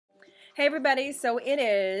Hey everybody, so it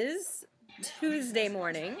is Tuesday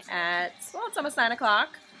morning at, well, it's almost 9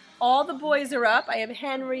 o'clock. All the boys are up. I have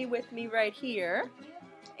Henry with me right here.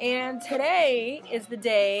 And today is the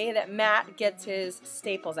day that Matt gets his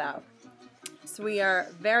staples out. So we are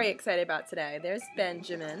very excited about today. There's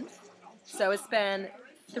Benjamin. So it's been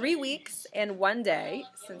 3 weeks and 1 day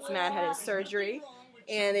since Matt had his surgery.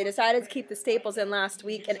 And they decided to keep the staples in last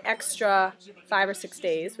week an extra 5 or 6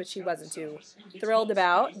 days, which he wasn't too thrilled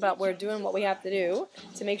about. But we're doing what we have to do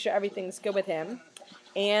to make sure everything's good with him.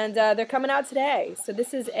 And they're coming out today. So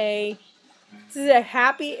this is a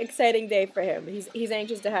happy, exciting day for him. He's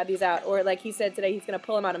anxious to have these out. Or like he said today, he's going to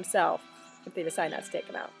pull them out himself if they decide not to take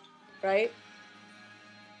them out. Right?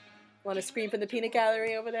 Want to scream from the peanut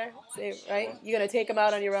gallery over there? Say, right? You're going to take them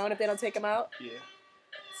out on your own if they don't take them out? Yeah.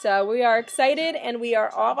 So we are excited, and we are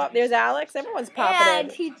all up. There's Alex. Everyone's popping in.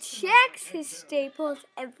 And he checks his staples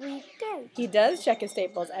every day. He does check his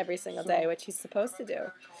staples every single day, which he's supposed to do.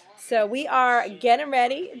 So we are getting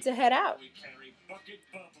ready to head out.